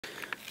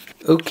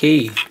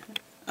Okay,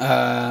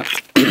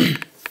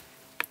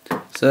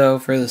 so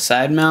for the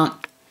side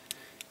mount,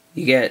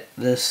 you get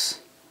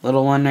this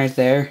little one right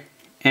there,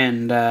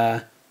 and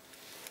the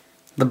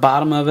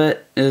bottom of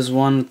it is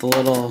one with the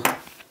little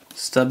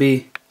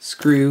stubby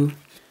screw.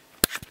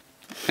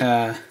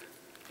 Right,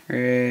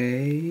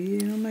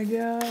 oh my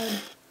god,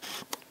 I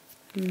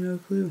have no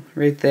clue.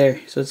 Right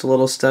there, so it's a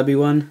little stubby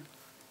one,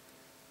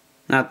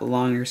 not the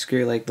longer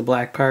screw like the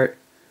black part,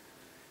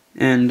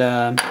 and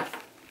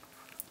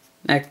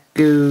that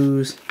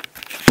goes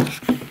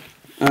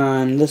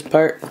on this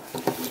part,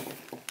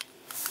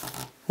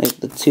 like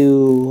the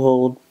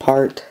two-hole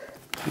part,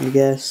 I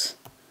guess.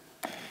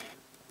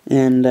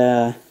 And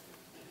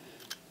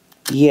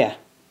yeah,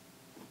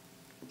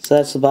 so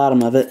that's the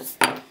bottom of it.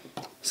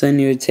 So then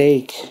you would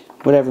take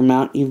whatever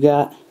mount you've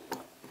got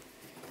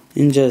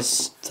and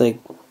just like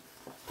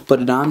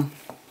put it on,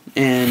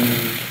 and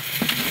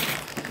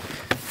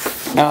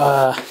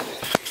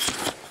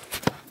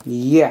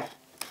yeah.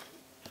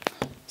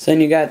 So then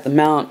you got the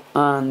mount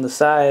on the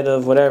side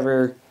of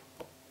whatever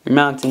you're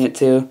mounting it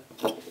to.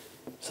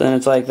 So then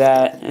it's like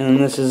that, and then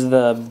this is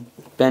the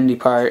bendy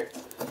part.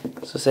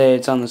 So say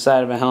it's on the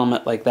side of a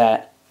helmet like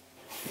that.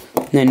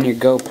 And then your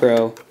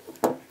GoPro.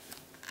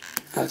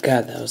 Oh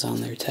god, that was on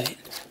there tight.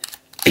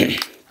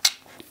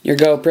 Your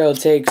GoPro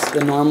takes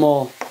the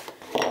normal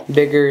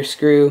bigger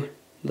screw.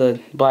 The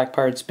black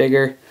part's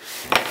bigger.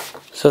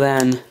 So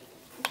then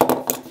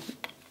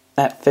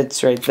that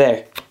fits right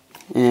there.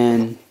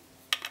 And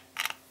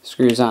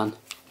screws on.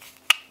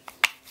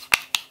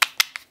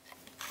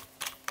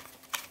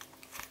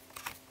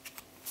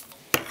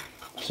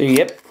 So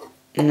yep,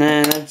 and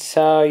then that's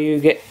how you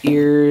get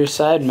your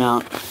side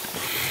mount.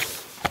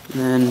 And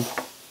then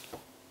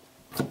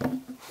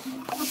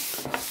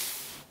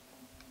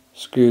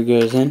screw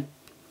goes in.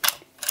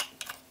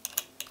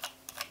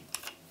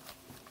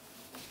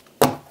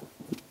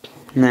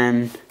 And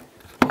then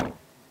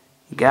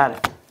you got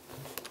it.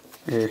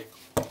 Or you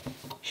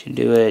should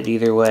do it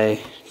either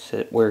way, so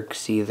it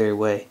works either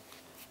way.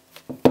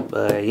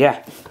 But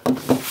yeah,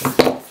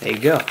 there you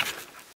go.